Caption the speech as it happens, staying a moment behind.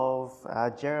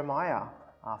Jeremiah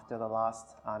after the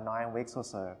last 9 weeks or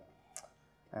so.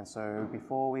 And so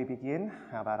before we begin,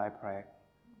 how about I pray?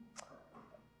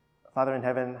 Father in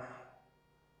heaven,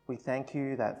 we thank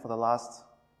you that for the last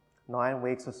 9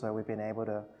 weeks or so we've been able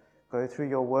to go through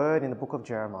your word in the book of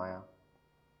Jeremiah.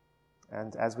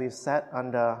 And as we've sat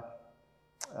under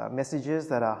messages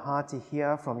that are hard to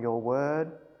hear from your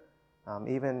word,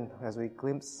 even as we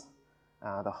glimpse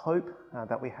the hope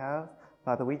that we have,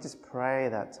 Father, we just pray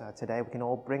that today we can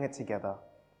all bring it together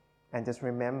and just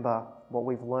remember what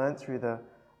we've learned through the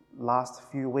last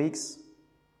few weeks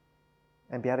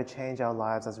and be able to change our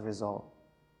lives as a result.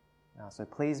 So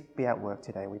please be at work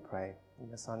today, we pray. In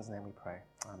your Son's name we pray.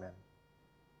 Amen.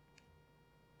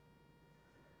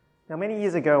 Now, many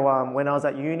years ago, when I was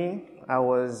at uni, I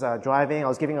was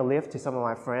giving a lift to some of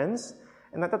my friends.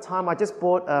 And at the time, I just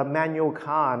bought a manual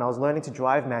car and I was learning to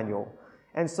drive manual.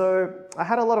 And so I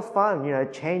had a lot of fun,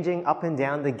 changing up and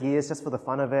down the gears just for the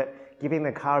fun of it, giving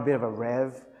the car a bit of a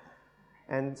rev.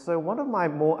 And so one of my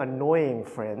more annoying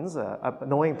friends,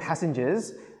 annoying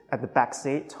passengers at the back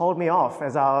seat, told me off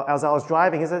as I was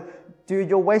driving. He said, "Dude,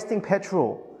 you're wasting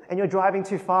petrol and you're driving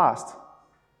too fast."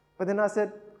 But then I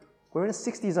said, "We're in a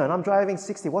 60 zone. I'm driving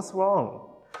 60. What's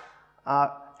wrong?"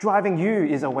 "Driving you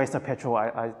is a waste of petrol,"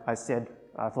 I said.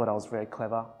 I thought I was very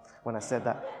clever when I said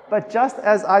that. But just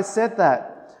as I said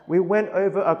that, we went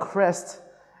over a crest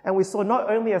and we saw not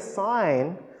only a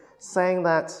sign saying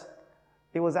that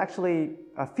it was actually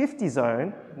a 50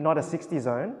 zone, not a 60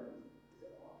 zone.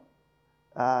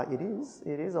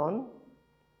 It is on.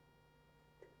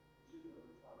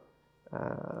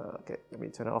 Okay, let me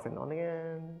turn it off and on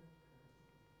again.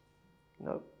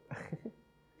 Nope.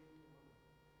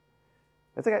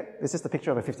 It's okay. It's just a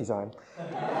picture of a 50 zone.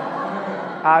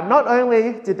 Not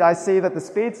only did I see that the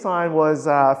speed sign was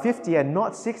 50 and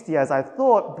not 60 as I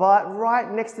thought, but right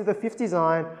next to the 50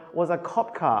 sign was a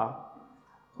cop car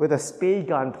with a speed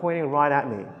gun pointing right at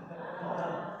me.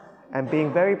 And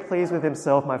being very pleased with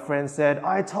himself, my friend said,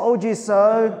 "I told you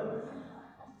so."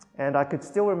 And I could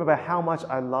still remember how much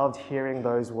I loved hearing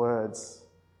those words.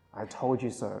 "I told you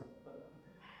so."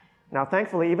 Now,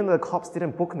 thankfully, even though the cops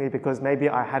didn't book me because maybe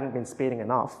I hadn't been speeding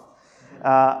enough,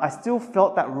 I still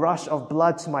felt that rush of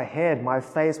blood to my head. My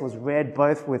face was red,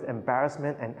 both with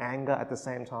embarrassment and anger at the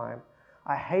same time.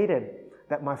 I hated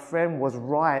that my friend was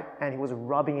right and he was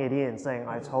rubbing it in, saying,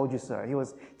 "I told you so." He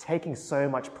was taking so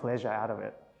much pleasure out of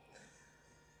it.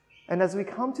 And as we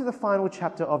come to the final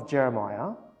chapter of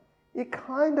Jeremiah, it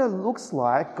kind of looks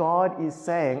like God is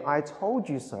saying, "I told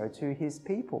you so" to his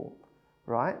people,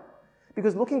 right?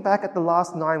 Because looking back at the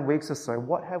last 9 weeks or so,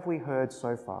 what have we heard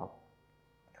so far?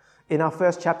 In our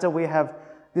first chapter, we have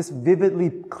this vividly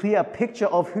clear picture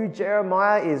of who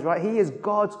Jeremiah is, right? He is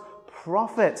God's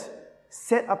prophet,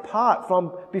 set apart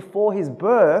from before his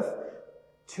birth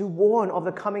to warn of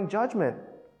the coming judgment.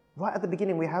 Right at the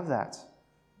beginning, we have that.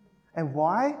 And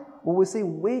why? Well, we see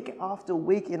week after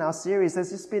week in our series, there's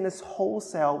just been this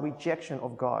wholesale rejection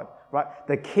of God, right?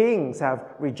 The kings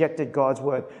have rejected God's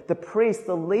word. The priests,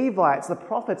 the Levites, the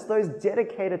prophets, those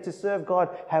dedicated to serve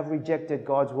God have rejected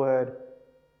God's word.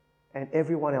 And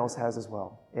everyone else has as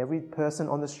well. Every person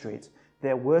on the street,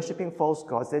 they're worshipping false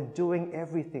gods. They're doing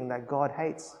everything that God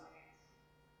hates.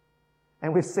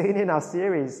 And we've seen in our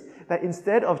series that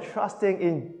instead of trusting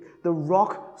in the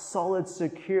rock-solid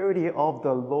security of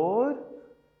the Lord,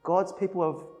 God's people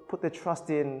have put their trust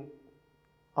in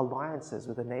alliances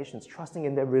with the nations, trusting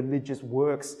in their religious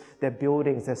works, their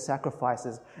buildings, their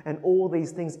sacrifices, and all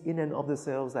these things in and of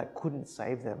themselves that couldn't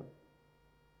save them.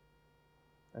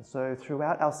 And so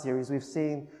throughout our series, we've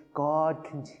seen God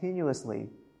continuously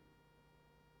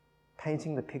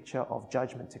painting the picture of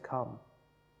judgment to come,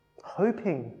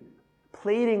 hoping,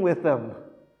 pleading with them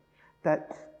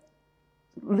that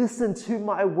listen to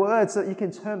my words so that you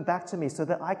can turn back to me, so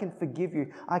that I can forgive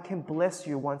you, I can bless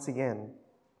you once again.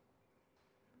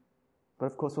 But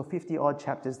of course, for 50-odd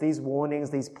chapters, these warnings,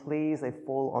 these pleas, they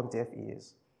fall on deaf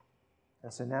ears.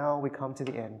 And so now we come to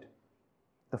the end,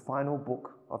 the final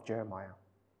book of Jeremiah.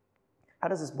 How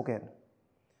does this book end?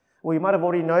 Well, you might have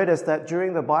already noticed that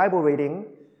during the Bible reading,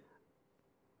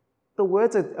 the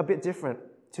words are a bit different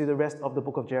to the rest of the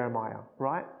book of Jeremiah,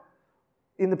 right?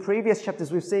 In the previous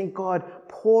chapters, we've seen God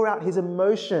pour out his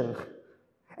emotion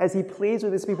as he pleads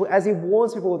with his people, as he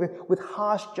warns people with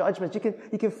harsh judgments.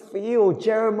 You can feel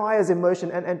Jeremiah's emotion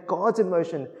and God's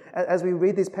emotion as we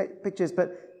read these pictures.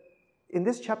 But in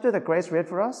this chapter that Grace read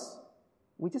for us,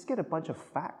 we just get a bunch of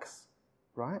facts,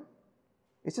 right?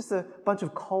 It's just a bunch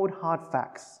of cold, hard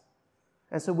facts.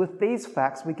 And so with these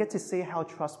facts, we get to see how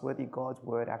trustworthy God's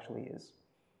word actually is.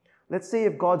 Let's see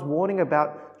if God's warning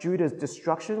about Judah's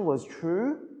destruction was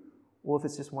true, or if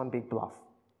it's just one big bluff.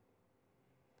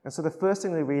 And so the first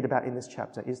thing we read about in this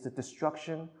chapter is the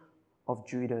destruction of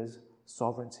Judah's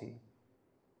sovereignty,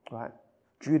 right?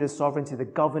 Judah's sovereignty, the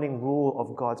governing rule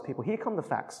of God's people. Here come the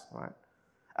facts, right?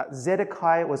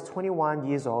 Zedekiah was 21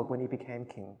 years old when he became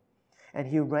king, and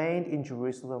he reigned in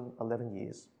Jerusalem 11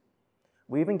 years.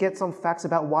 We even get some facts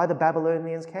about why the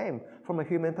Babylonians came from a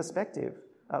human perspective.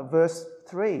 Verse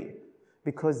 3,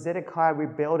 because Zedekiah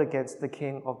rebelled against the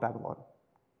king of Babylon.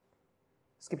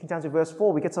 Skipping down to verse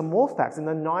 4, we get some more facts. In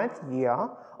the 9th year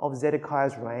of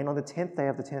Zedekiah's reign, on the 10th day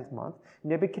of the 10th month,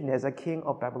 Nebuchadnezzar, king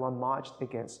of Babylon, marched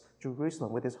against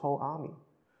Jerusalem with his whole army.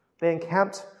 They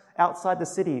encamped outside the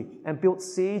city and built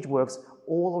siege works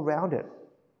all around it.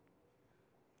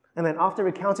 And then after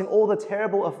recounting all the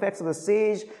terrible effects of the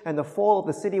siege and the fall of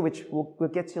the city, which we'll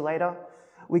get to later,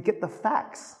 we get the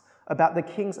facts about the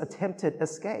king's attempted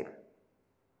escape.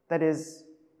 That is,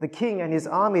 the king and his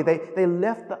army, they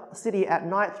left the city at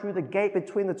night through the gate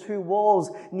between the two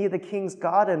walls near the king's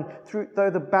garden,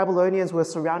 though the Babylonians were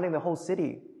surrounding the whole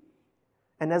city.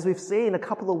 And as we've seen a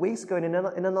couple of weeks ago in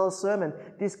another sermon,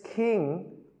 this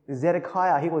king,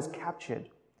 Zedekiah, he was captured.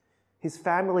 His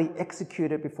family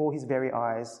executed before his very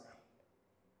eyes,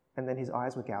 and then his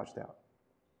eyes were gouged out.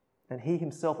 And he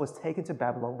himself was taken to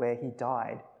Babylon, where he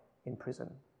died in prison.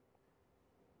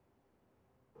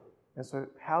 And so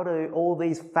how do all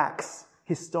these facts,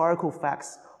 historical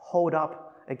facts, hold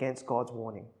up against God's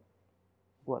warning?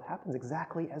 Well, it happens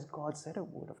exactly as God said it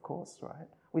would, of course, right?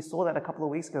 We saw that a couple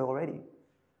of weeks ago already.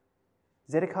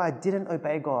 Zedekiah didn't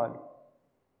obey God,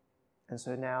 and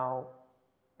so now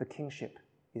the kingship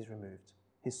is removed.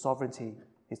 His sovereignty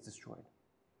is destroyed.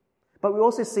 But we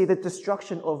also see the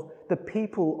destruction of the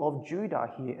people of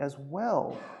Judah here as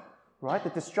well, right? The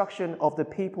destruction of the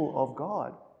people of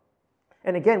God.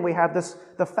 And again, we have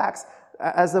the facts.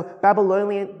 As the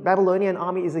Babylonian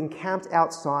army is encamped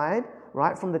outside,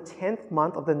 right, from the 10th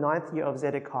month of the 9th year of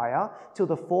Zedekiah till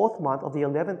the 4th month of the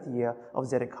 11th year of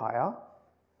Zedekiah,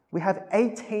 we have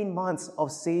 18 months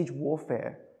of siege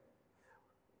warfare.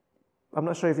 I'm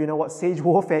not sure if you know what siege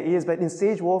warfare is, but in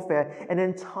siege warfare, an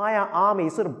entire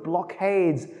army sort of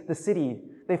blockades the city.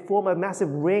 They form a massive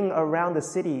ring around the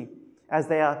city as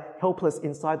they are helpless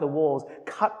inside the walls,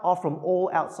 cut off from all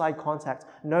outside contact,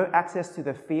 no access to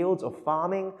the fields of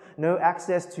farming, no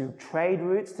access to trade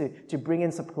routes to bring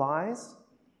in supplies.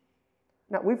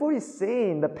 Now, we've already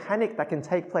seen the panic that can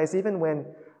take place even when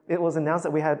it was announced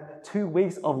that we had 2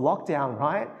 weeks of lockdown,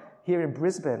 right? Here in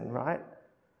Brisbane, right?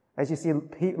 As you see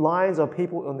lines of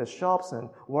people in the shops and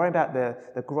worrying about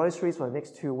the groceries for the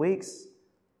next 2 weeks.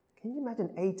 Can you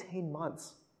imagine 18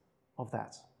 months of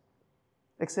that?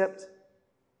 Except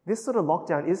this sort of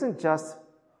lockdown isn't just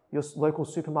your local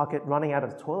supermarket running out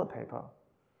of toilet paper,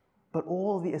 but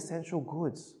all the essential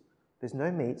goods. There's no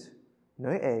meat,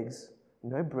 no eggs,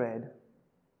 no bread,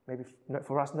 maybe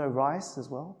for us, no rice as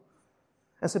well.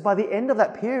 And so by the end of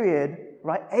that period,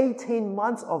 right, 18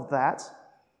 months of that,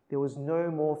 there was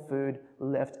no more food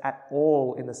left at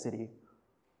all in the city.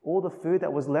 All the food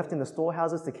that was left in the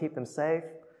storehouses to keep them safe,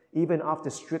 even after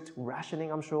strict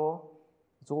rationing, I'm sure,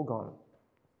 it's all gone.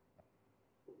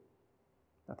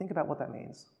 Now think about what that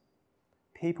means.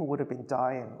 People would have been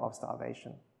dying of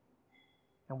starvation.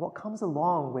 And what comes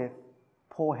along with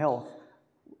poor health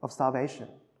of starvation,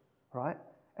 right?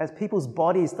 As people's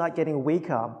bodies start getting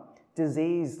weaker,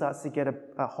 disease starts to get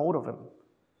a hold of them.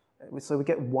 So we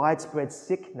get widespread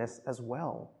sickness as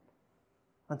well.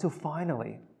 Until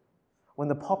finally, when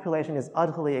the population is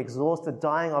utterly exhausted,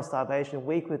 dying of starvation,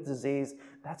 weak with disease,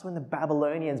 that's when the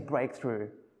Babylonians break through.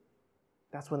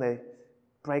 That's when they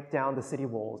break down the city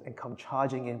walls and come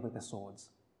charging in with their swords.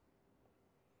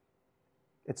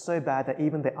 It's so bad that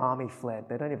even the army fled.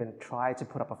 They don't even try to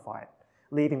put up a fight,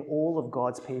 leaving all of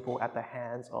God's people at the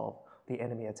hands of the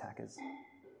enemy attackers.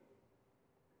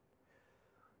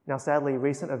 Now, sadly,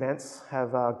 recent events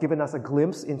have given us a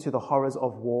glimpse into the horrors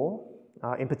of war,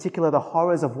 in particular the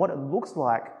horrors of what it looks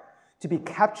like to be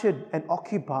captured and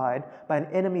occupied by an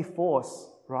enemy force,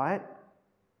 right?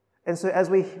 And so as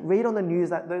we read on the news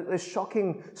that those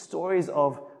shocking stories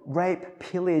of rape,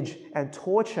 pillage, and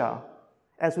torture,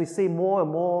 as we see more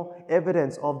and more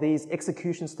evidence of these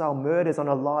execution-style murders on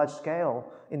a large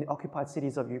scale in the occupied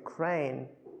cities of Ukraine,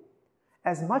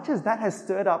 as much as that has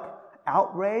stirred up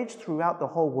outrage throughout the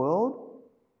whole world,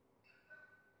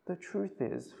 the truth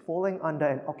is, falling under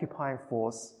an occupying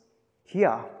force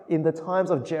here in the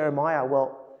times of Jeremiah,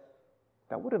 well,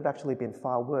 that would have actually been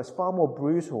far worse, far more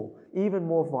brutal, even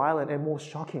more violent and more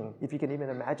shocking, if you can even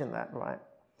imagine that, right?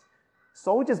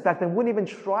 Soldiers back then wouldn't even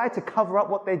try to cover up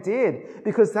what they did,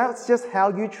 because that's just how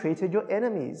you treated your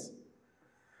enemies.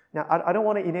 Now, I don't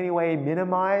want to in any way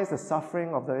minimize the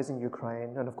suffering of those in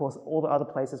Ukraine and, of course, all the other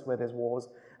places where there's wars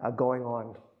going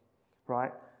on,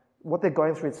 right? What they're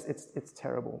going through, it's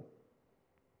terrible.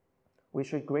 We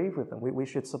should grieve with them. We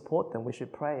should support them. We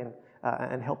should pray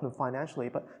and help them financially.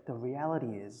 But the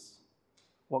reality is,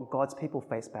 what God's people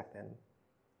faced back then,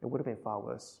 it would have been far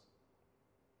worse.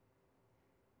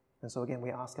 And so again, we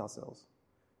ask ourselves,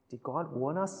 did God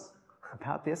warn us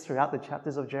about this throughout the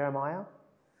chapters of Jeremiah?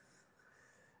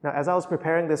 Now, as I was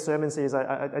preparing this sermon series,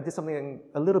 I did something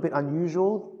a little bit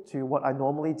unusual to what I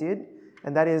normally did.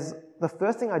 And that is, the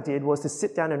first thing I did was to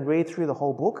sit down and read through the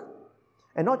whole book.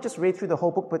 And not just read through the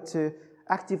whole book, but to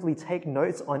actively take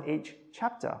notes on each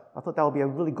chapter. I thought that would be a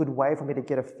really good way for me to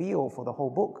get a feel for the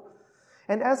whole book.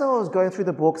 And as I was going through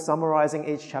the book, summarizing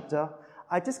each chapter,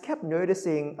 I just kept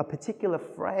noticing a particular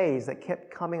phrase that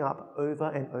kept coming up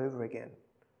over and over again.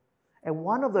 And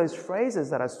one of those phrases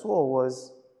that I saw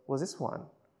was this one.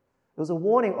 It was a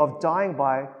warning of dying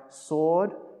by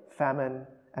sword, famine,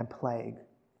 and plague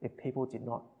if people did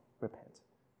not repent.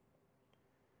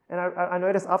 And I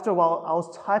noticed after a while, I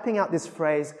was typing out this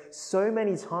phrase so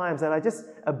many times that I just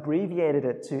abbreviated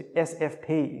it to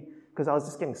SFP because I was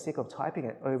just getting sick of typing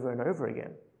it over and over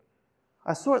again.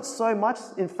 I saw it so much,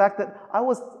 in fact, that I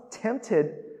was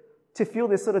tempted to feel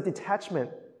this sort of detachment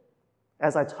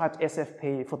as I typed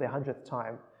SFP for the 100th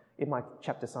time in my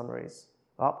chapter summaries.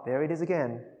 Oh, there it is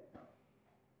again.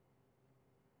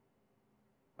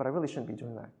 But I really shouldn't be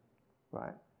doing that,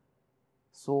 right?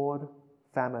 Sword,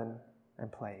 famine,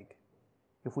 and plague.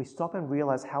 If we stop and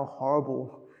realize how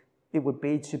horrible it would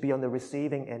be to be on the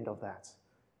receiving end of that,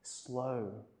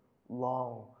 slow,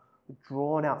 long,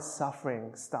 drawn out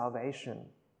suffering, starvation.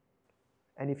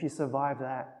 And if you survive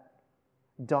that,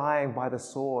 dying by the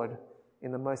sword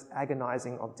in the most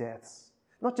agonizing of deaths,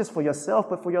 not just for yourself,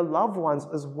 but for your loved ones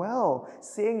as well,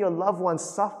 seeing your loved ones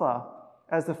suffer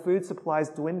as the food supplies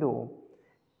dwindle.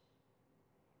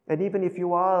 And even if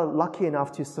you are lucky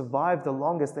enough to survive the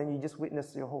longest, then you just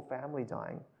witness your whole family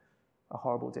dying a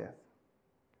horrible death.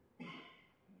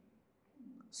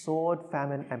 Sword,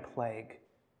 famine, and plague.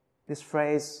 This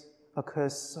phrase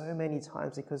occurs so many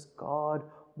times because God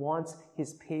wants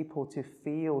his people to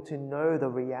feel, to know the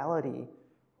reality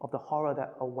of the horror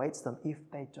that awaits them if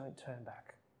they don't turn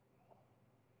back.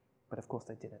 But of course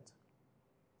they didn't.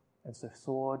 And so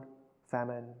sword,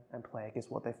 famine, and plague is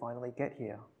what they finally get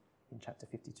here in chapter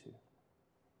 52.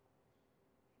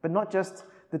 But not just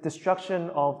the destruction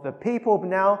of the people, but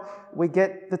now we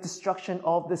get the destruction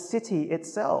of the city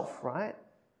itself, right?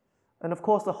 And of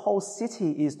course, the whole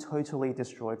city is totally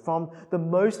destroyed. From the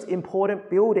most important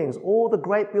buildings, all the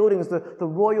great buildings, the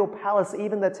royal palace,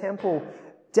 even the temple,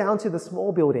 down to the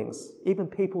small buildings, even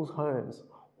people's homes,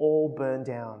 all burned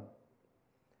down.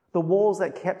 The walls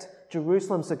that kept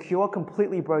Jerusalem secure,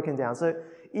 completely broken down. So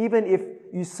even if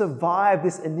you survive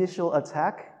this initial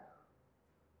attack,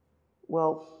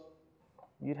 well,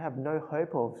 you'd have no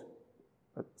hope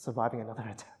of surviving another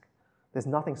attack. There's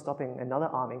nothing stopping another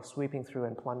army sweeping through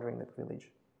and plundering the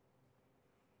village.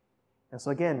 And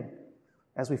so again,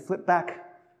 as we flip back,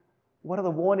 what are the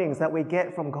warnings that we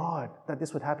get from God that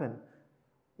this would happen?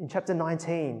 In chapter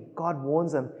 19, God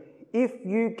warns them, if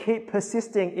you keep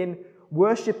persisting in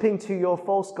worshipping to your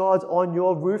false gods on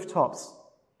your rooftops,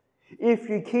 if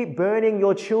you keep burning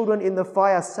your children in the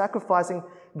fire, sacrificing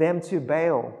them to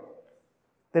Baal,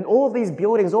 then all of these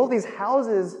buildings, all these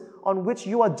houses on which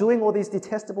you are doing all these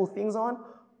detestable things on,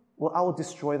 well, I will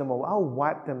destroy them all. I will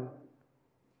wipe them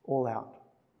all out,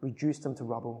 reduce them to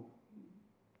rubble.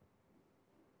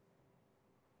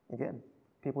 Again,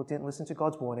 people didn't listen to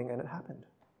God's warning and it happened.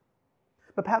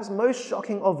 But perhaps most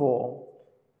shocking of all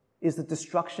is the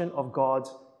destruction of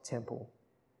God's temple.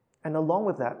 And along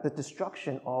with that, the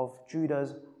destruction of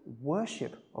Judah's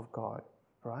worship of God,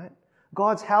 right?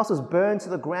 God's house was burned to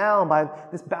the ground by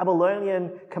this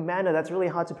Babylonian commander. That's really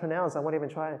hard to pronounce. I won't even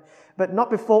try it. But not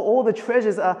before all the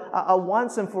treasures are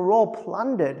once and for all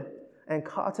plundered and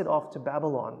carted off to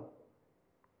Babylon.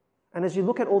 And as you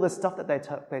look at all the stuff that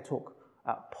they took,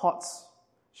 pots,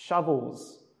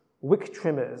 shovels, wick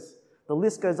trimmers, the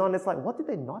list goes on. It's like, what did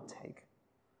they not take?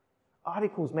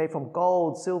 Articles made from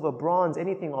gold, silver, bronze,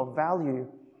 anything of value.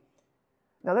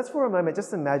 Now let's for a moment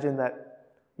just imagine that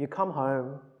you come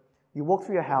home, you walk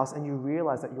through your house and you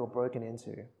realize that you're broken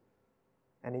into.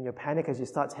 And in your panic, as you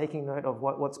start taking note of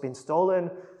what's been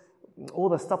stolen, all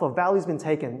the stuff of value has been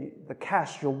taken, the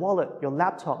cash, your wallet, your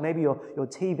laptop, maybe your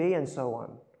TV and so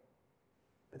on.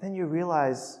 But then you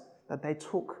realize that they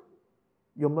took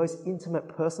your most intimate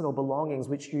personal belongings,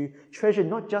 which you treasured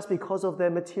not just because of their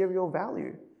material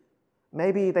value.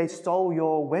 Maybe they stole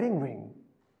your wedding ring.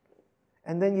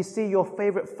 And then you see your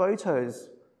favorite photos,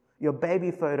 your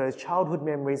baby photos, childhood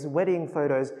memories, wedding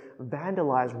photos,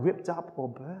 vandalized, ripped up, or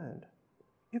burned.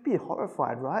 You'd be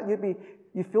horrified, right?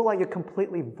 You feel like you're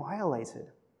completely violated.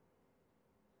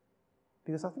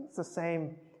 Because I think it's the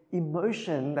same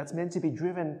emotion that's meant to be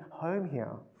driven home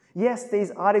here. Yes,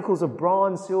 these articles of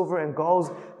bronze, silver, and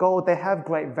gold, they have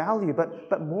great value,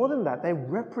 but more than that, they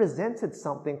represented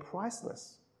something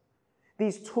priceless.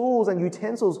 These tools and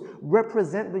utensils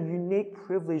represent the unique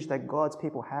privilege that God's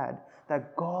people had,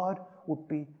 that God would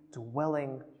be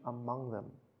dwelling among them.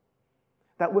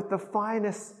 That with the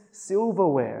finest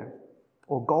silverware,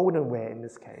 or goldenware in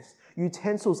this case,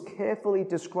 utensils carefully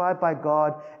described by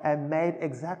God and made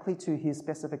exactly to his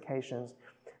specifications,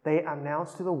 they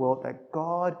announce to the world that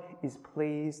God is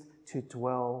pleased to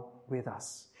dwell with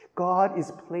us. God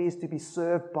is pleased to be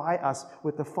served by us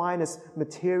with the finest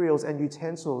materials and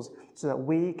utensils so that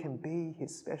we can be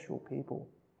his special people.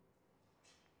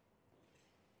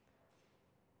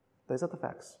 Those are the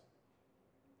facts.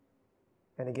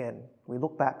 And again, we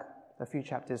look back a few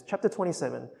chapters. Chapter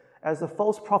 27, as the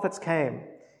false prophets came,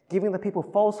 giving the people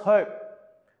false hope,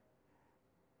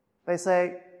 they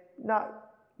say, no,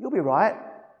 you'll be right.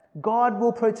 God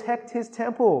will protect his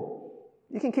temple.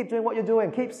 You can keep doing what you're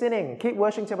doing. Keep sinning. Keep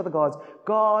worshipping other gods.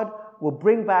 God will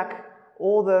bring back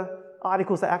all the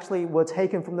articles that actually were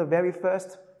taken from the very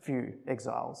first few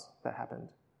exiles that happened.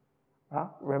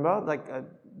 Remember,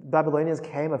 Babylonians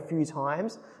came a few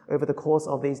times over the course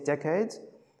of these decades,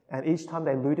 and each time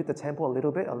they looted the temple a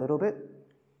little bit.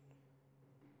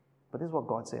 But this is what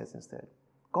God says instead.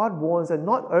 God warns that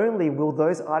not only will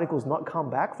those articles not come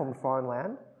back from a foreign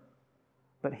land,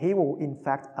 but he will in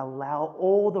fact allow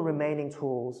all the remaining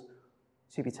tools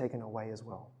to be taken away as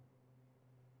well,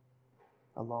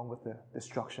 along with the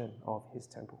destruction of his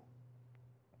temple.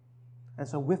 And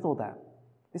so with all that,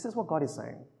 this is what God is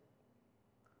saying.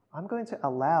 I'm going to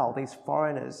allow these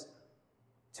foreigners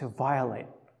to violate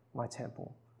my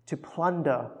temple, to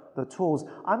plunder the tools.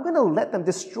 I'm going to let them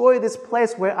destroy this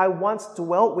place where I once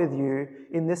dwelt with you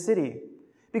in this city.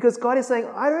 Because God is saying,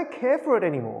 I don't care for it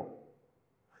anymore.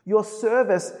 Your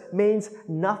service means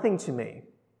nothing to me.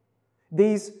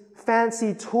 These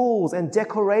fancy tools and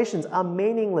decorations are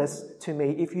meaningless to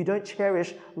me if you don't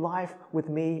cherish life with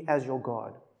me as your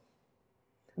God.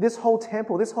 This whole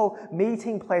temple, this whole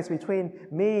meeting place between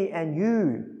me and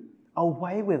you,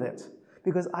 away with it,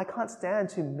 because I can't stand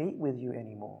to meet with you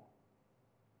anymore.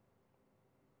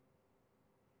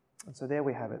 And so there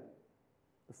we have it,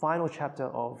 the final chapter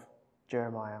of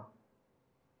Jeremiah.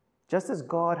 Just as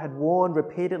God had warned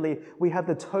repeatedly, we have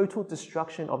the total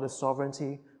destruction of the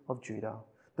sovereignty of Judah,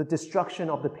 the destruction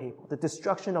of the people, the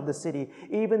destruction of the city,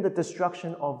 even the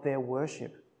destruction of their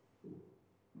worship.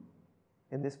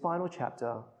 In this final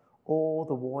chapter, all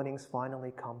the warnings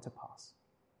finally come to pass.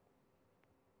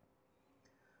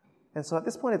 And so at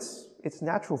this point, it's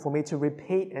natural for me to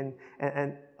repeat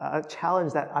a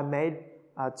challenge that I made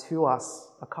to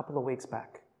us a couple of weeks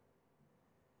back.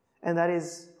 And that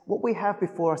is, what we have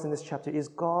before us in this chapter is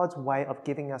God's way of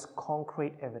giving us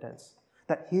concrete evidence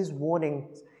that his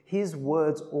warnings, his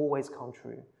words always come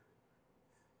true.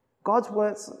 God's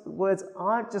words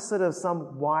aren't just sort of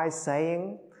some wise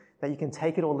saying that you can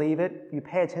take it or leave it. You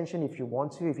pay attention if you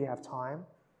want to, if you have time.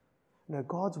 No,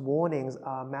 God's warnings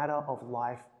are a matter of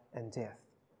life and death.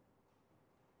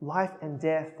 Life and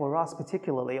death for us,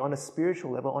 particularly on a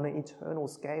spiritual level, on an eternal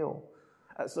scale.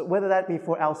 So whether that be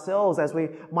for ourselves, as we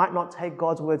might not take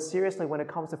God's word seriously when it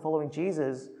comes to following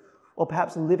Jesus, or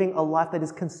perhaps living a life that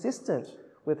is consistent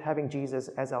with having Jesus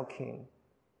as our King.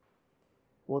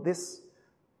 Well, this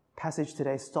passage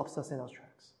today stops us in our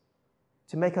tracks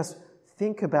to make us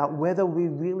think about whether we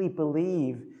really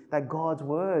believe that God's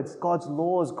words, God's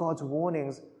laws, God's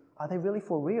warnings, are they really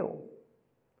for real?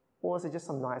 Or is it just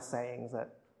some nice sayings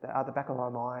that are at the back of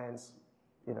our minds,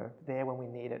 there when we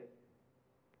need it?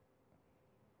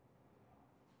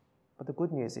 But the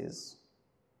good news is,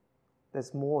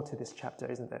 there's more to this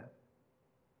chapter, isn't there?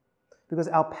 Because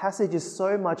our passage is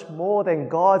so much more than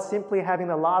God simply having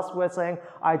the last word saying,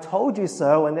 I told you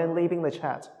so, and then leaving the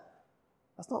chat.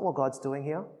 That's not what God's doing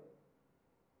here.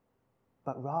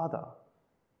 But rather,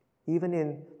 even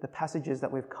in the passages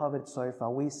that we've covered so far,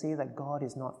 we see that God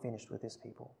is not finished with his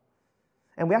people.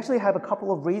 And we actually have a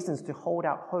couple of reasons to hold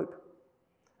out hope.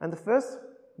 And the first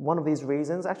one of these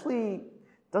reasons actually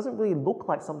doesn't really look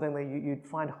like something that you'd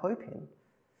find hope in.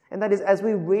 And that is, as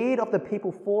we read of the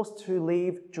people forced to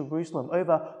leave Jerusalem,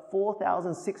 over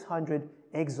 4,600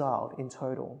 exiled in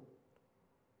total.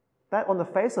 That, on the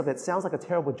face of it, sounds like a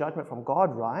terrible judgment from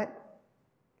God, right?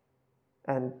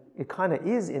 And it kind of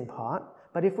is in part.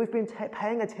 But if we've been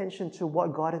paying attention to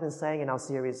what God has been saying in our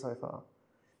series so far,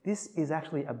 this is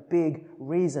actually a big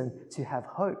reason to have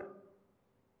hope.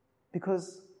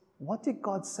 Because what did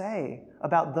God say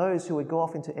about those who would go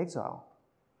off into exile?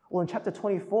 Well, in chapter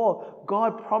 24,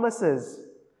 God promises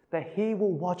that He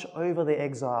will watch over the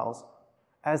exiles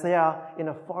as they are in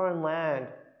a foreign land,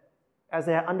 as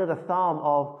they are under the thumb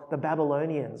of the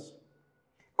Babylonians.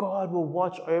 God will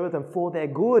watch over them for their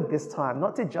good this time,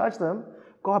 not to judge them.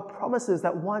 God promises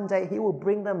that one day He will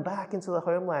bring them back into the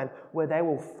homeland where they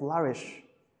will flourish.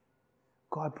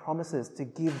 God promises to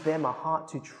give them a heart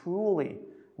to truly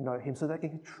know Him so they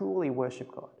can truly worship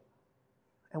God.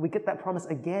 And we get that promise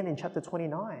again in chapter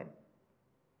 29.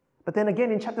 But then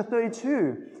again in chapter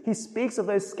 32, He speaks of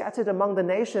those scattered among the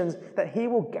nations, that He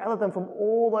will gather them from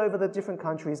all over the different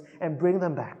countries and bring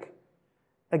them back.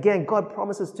 Again, God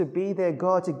promises to be their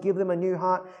God, to give them a new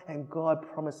heart, and God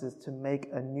promises to make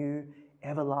a new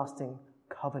everlasting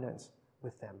covenant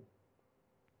with them.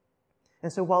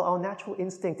 And so while our natural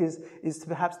instinct is to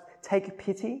perhaps take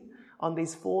pity on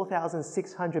these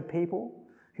 4,600 people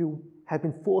who have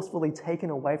been forcefully taken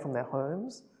away from their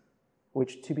homes,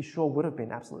 which to be sure would have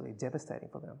been absolutely devastating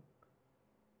for them.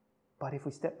 But if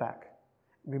we step back,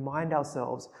 remind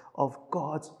ourselves of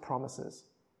God's promises,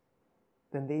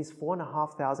 then these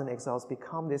 4,500 exiles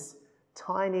become this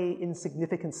tiny,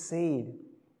 insignificant seed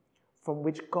from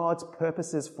which God's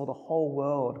purposes for the whole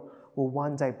world will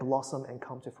one day blossom and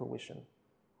come to fruition.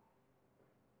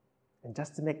 And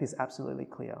just to make this absolutely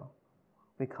clear,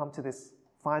 we come to this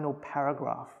final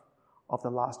paragraph of the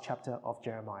last chapter of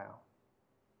Jeremiah.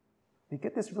 We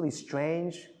get this really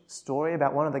strange story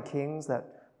about one of the kings that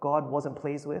God wasn't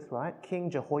pleased with, right? King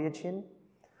Jehoiachin.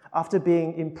 After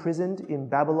being imprisoned in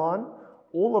Babylon,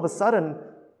 all of a sudden,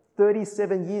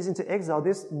 37 years into exile,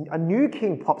 a new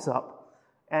king pops up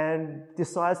and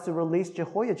decides to release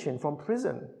Jehoiachin from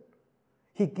prison.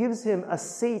 He gives him a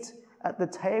seat at the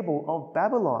table of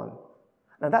Babylon.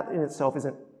 Now that in itself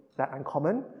isn't that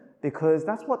uncommon, because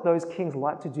that's what those kings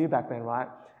liked to do back then, right?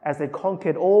 As they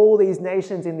conquered all these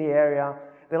nations in the area,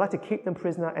 they like to keep them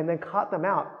prisoner and then cut them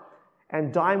out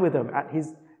and dine with them at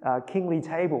his kingly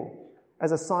table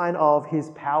as a sign of his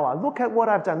power. Look at what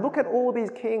I've done. Look at all these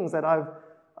kings that I've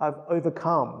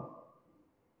overcome.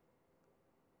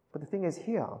 But the thing is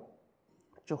here,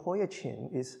 Jehoiachin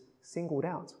is singled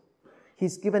out.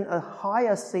 He's given a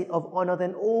higher seat of honor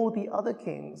than all the other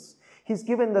kings. He's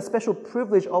given the special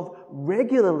privilege of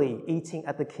regularly eating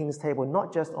at the king's table,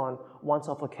 not just on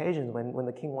once-off occasions when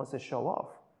the king wants to show off.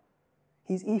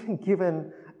 He's even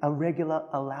given a regular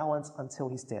allowance until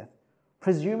his death,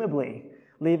 presumably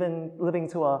living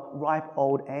to a ripe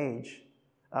old age,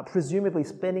 presumably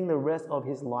spending the rest of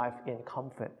his life in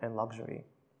comfort and luxury,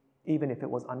 even if it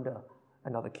was under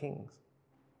another king's.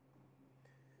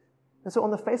 And so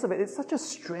on the face of it, it's such a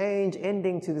strange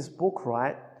ending to this book,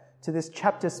 right? To this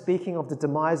chapter speaking of the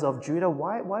demise of Judah.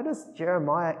 Why does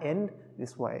Jeremiah end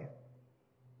this way?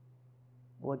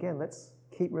 Well, again, let's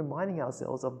keep reminding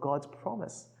ourselves of God's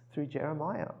promise through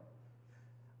Jeremiah.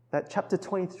 That chapter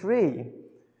 23,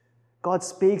 God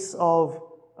speaks of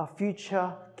a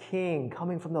future king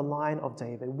coming from the line of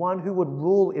David, one who would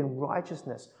rule in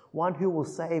righteousness, one who will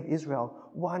save Israel,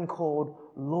 one called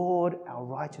Lord our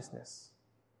righteousness.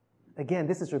 Again,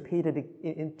 this is repeated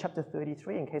in chapter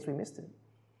 33 in case we missed it.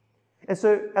 And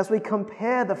so as we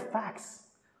compare the facts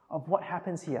of what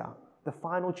happens here, the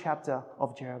final chapter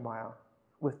of Jeremiah,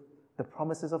 with the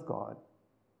promises of God,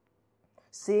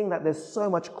 seeing that there's so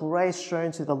much grace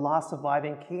shown to the last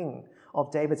surviving king of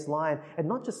David's line, and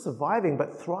not just surviving,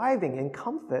 but thriving in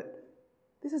comfort,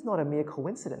 this is not a mere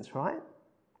coincidence, right?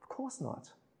 Of course not.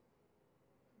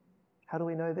 How do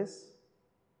we know this?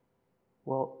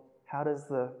 Well, how does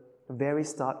the very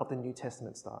start of the New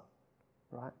Testament start,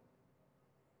 right?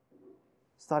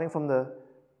 Starting from the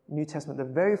New Testament, the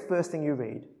very first thing you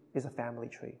read is a family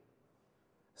tree.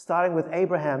 Starting with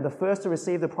Abraham, the first to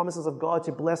receive the promises of God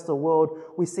to bless the world,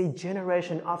 we see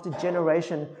generation after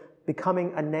generation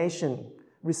becoming a nation,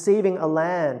 receiving a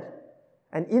land.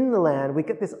 And in the land, we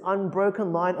get this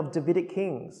unbroken line of Davidic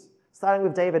kings, starting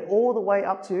with David all the way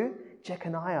up to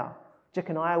Jeconiah.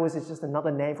 Jeconiah was just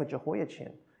another name for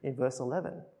Jehoiachin in verse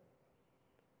 11.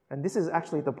 And this is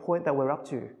actually the point that we're up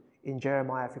to in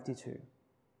Jeremiah 52,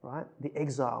 right? The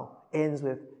exile ends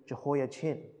with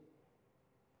Jehoiachin.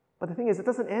 But the thing is, it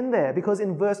doesn't end there, because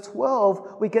in verse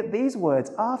 12, we get these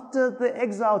words. After the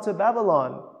exile to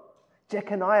Babylon,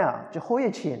 Jeconiah,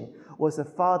 Jehoiachin, was the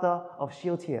father of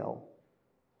Shealtiel.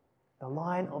 The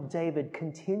line of David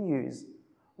continues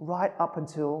right up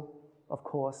until, of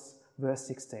course, verse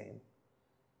 16.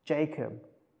 Jacob,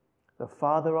 the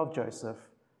father of Joseph,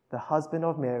 the husband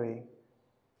of Mary,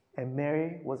 and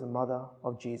Mary was the mother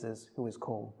of Jesus, who is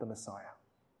called the Messiah.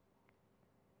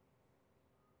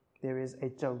 There is a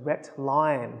direct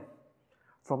line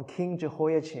from King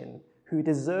Jehoiachin, who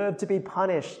deserved to be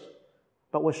punished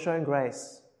but was shown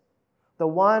grace. The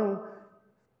one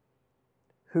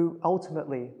who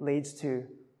ultimately leads to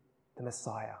the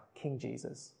Messiah, King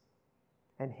Jesus.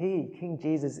 And he, King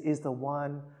Jesus, is the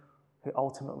one who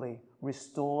ultimately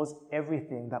restores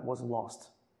everything that was lost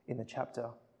in the chapter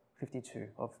 52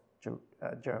 of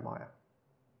Jeremiah.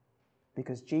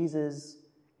 Because Jesus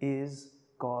is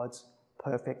God's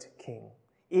perfect King.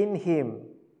 In him,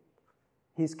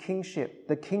 his kingship,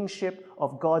 the kingship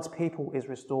of God's people, is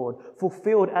restored,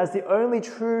 fulfilled as the only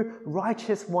true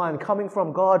righteous one coming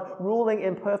from God, ruling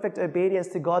in perfect obedience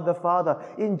to God the Father.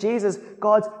 In Jesus,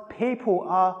 God's people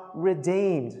are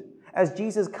redeemed. As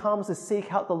Jesus comes to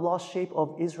seek out the lost sheep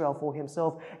of Israel for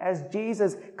himself, as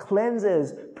Jesus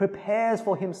cleanses, prepares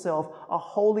for himself a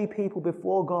holy people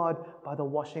before God by the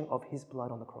washing of his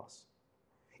blood on the cross.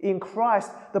 In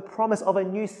Christ, the promise of a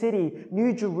new city,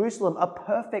 New Jerusalem, a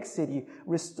perfect city,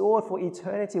 restored for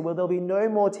eternity, where there'll be no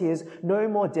more tears, no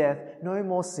more death, no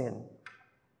more sin.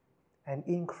 And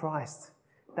in Christ,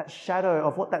 that shadow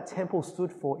of what that temple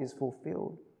stood for is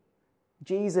fulfilled.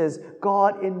 Jesus,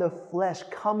 God in the flesh,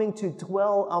 coming to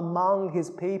dwell among his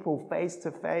people face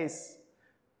to face.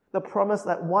 The promise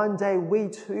that one day we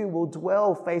too will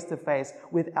dwell face to face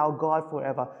with our God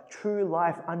forever. True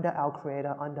life under our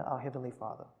Creator, under our Heavenly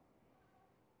Father.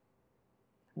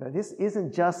 No, this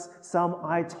isn't just some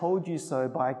 "I told you so"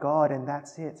 by God and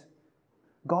that's it.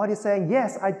 God is saying,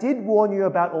 yes, I did warn you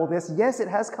about all this. Yes, it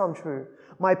has come true.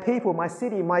 My people, my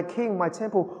city, my king, my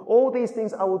temple, all these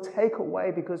things I will take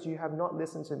away because you have not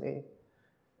listened to me.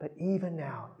 But even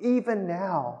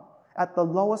now, at the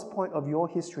lowest point of your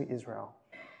history, Israel,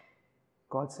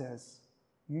 God says,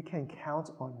 you can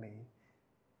count on me.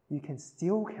 You can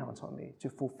still count on me to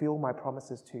fulfill my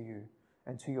promises to you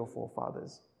and to your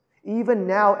forefathers. Even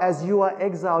now, as you are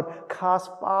exiled, cast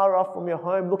far off from your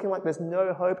home, looking like there's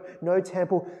no hope, no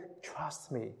temple,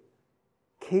 trust me.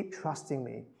 Keep trusting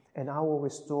me, and I will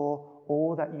restore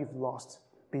all that you've lost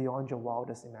beyond your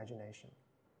wildest imagination.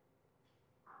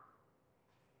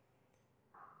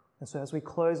 And so as we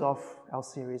close off our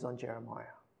series on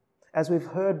Jeremiah, as we've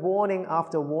heard warning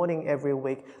after warning every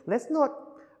week, let's not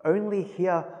only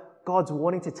hear God's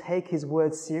warning to take his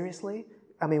word seriously.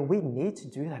 I mean, we need to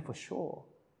do that for sure.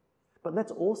 But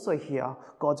let's also hear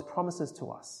God's promises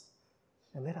to us,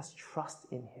 and let us trust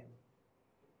in him.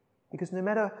 Because no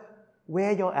matter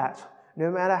where you're at,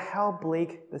 no matter how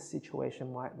bleak the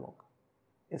situation might look,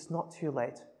 it's not too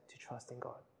late to trust in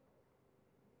God.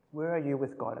 Where are you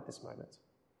with God at this moment?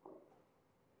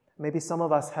 Maybe some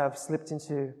of us have slipped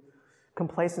into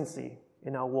complacency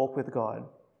in our walk with God.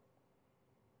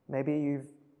 Maybe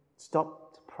you've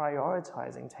stopped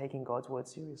prioritizing taking God's word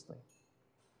seriously.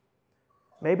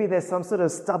 Maybe there's some sort of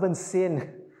stubborn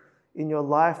sin in your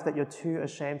life that you're too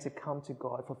ashamed to come to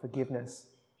God for forgiveness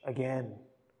again.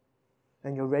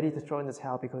 And you're ready to throw in the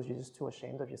towel because you're just too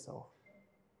ashamed of yourself.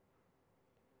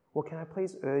 Well, can I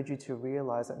please urge you to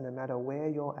realize that no matter where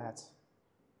you're at,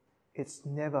 it's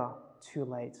never too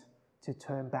late to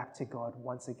turn back to God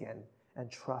once again and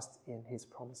trust in his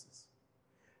promises.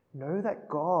 Know that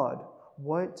God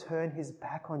won't turn his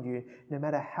back on you no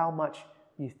matter how much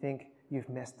you think you've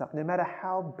messed up, no matter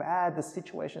how bad the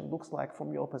situation looks like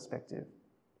from your perspective.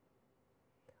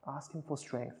 Ask him for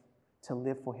strength to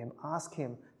live for him. Ask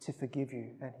him to forgive you,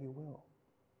 and he will.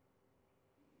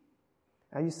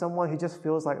 Are you someone who just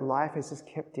feels like life has just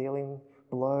kept dealing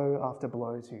blow after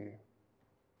blow to you?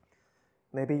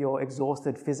 Maybe you're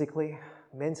exhausted physically,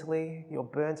 mentally, you're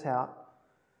burnt out,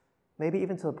 maybe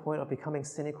even to the point of becoming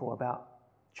cynical about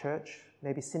church,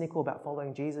 maybe cynical about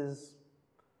following Jesus,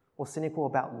 or cynical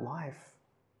about life.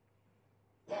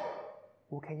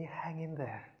 Well, can you hang in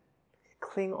there?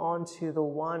 Cling on to the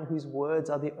one whose words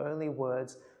are the only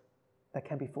words that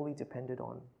can be fully depended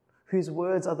on, whose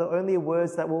words are the only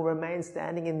words that will remain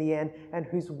standing in the end, and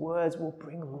whose words will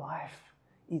bring life,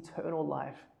 eternal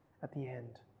life at the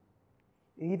end.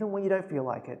 Even when you don't feel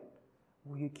like it,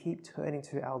 will you keep turning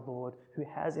to our Lord, who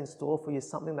has in store for you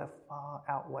something that far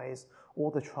outweighs all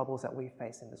the troubles that we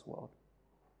face in this world?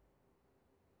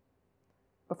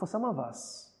 But for some of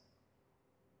us,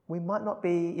 we might not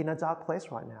be in a dark place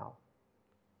right now.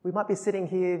 We might be sitting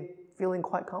here feeling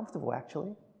quite comfortable,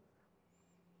 actually.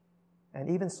 And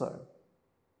even so,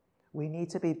 we need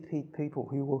to be people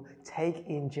who will take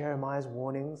in Jeremiah's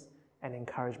warnings and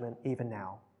encouragement even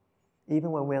now,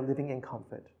 even when we're living in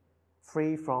comfort,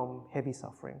 free from heavy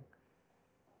suffering,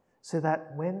 so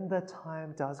that when the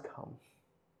time does come,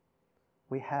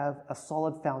 we have a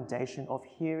solid foundation of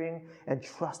hearing and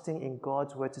trusting in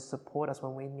God's word to support us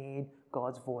when we need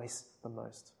God's voice the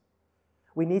most.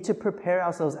 We need to prepare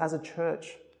ourselves as a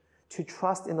church to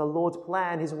trust in the Lord's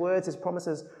plan, His words, His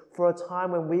promises, for a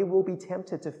time when we will be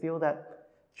tempted to feel that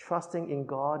trusting in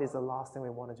God is the last thing we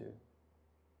want to do.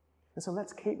 And so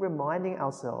let's keep reminding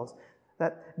ourselves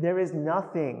that there is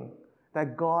nothing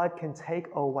that God can take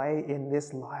away in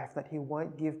this life that He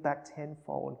won't give back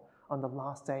tenfold on the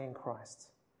last day in Christ.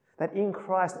 That in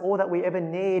Christ, all that we ever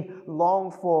need,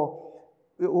 long for,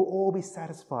 it will all be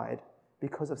satisfied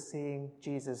because of seeing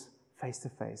Jesus face to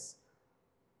face,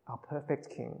 our perfect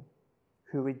King,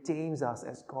 who redeems us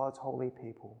as God's holy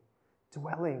people,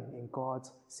 dwelling in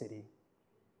God's city,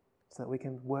 so that we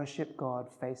can worship God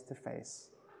face to face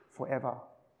forever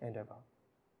and ever.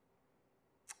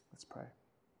 Let's pray.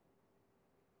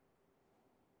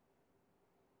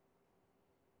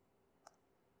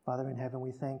 Father in heaven,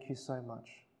 we thank you so much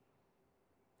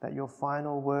that your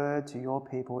final word to your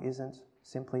people isn't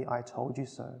simply, I told you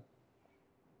so.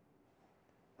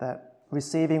 That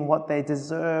receiving what they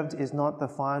deserved is not the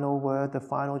final word, the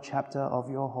final chapter of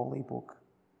your holy book,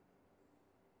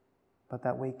 but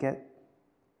that we get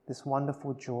this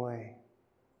wonderful joy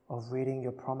of reading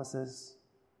your promises,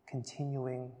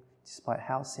 continuing despite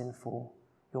how sinful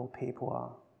your people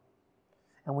are.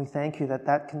 And we thank you that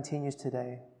that continues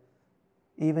today.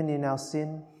 Even in our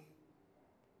sin,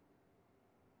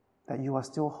 that you are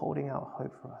still holding out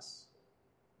hope for us.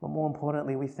 But more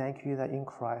importantly, we thank you that in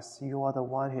Christ, you are the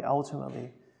one who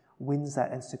ultimately wins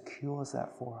that and secures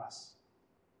that for us.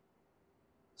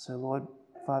 So Lord,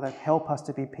 Father, help us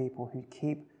to be people who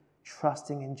keep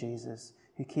trusting in Jesus,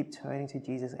 who keep turning to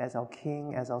Jesus as our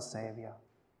King, as our Savior.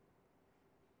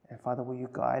 And Father, will you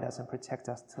guide us and protect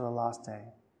us to the last day,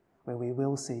 where we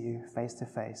will see you face to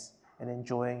face and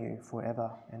enjoying you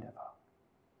forever and ever.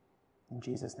 In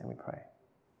Jesus' name we pray.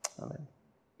 Amen.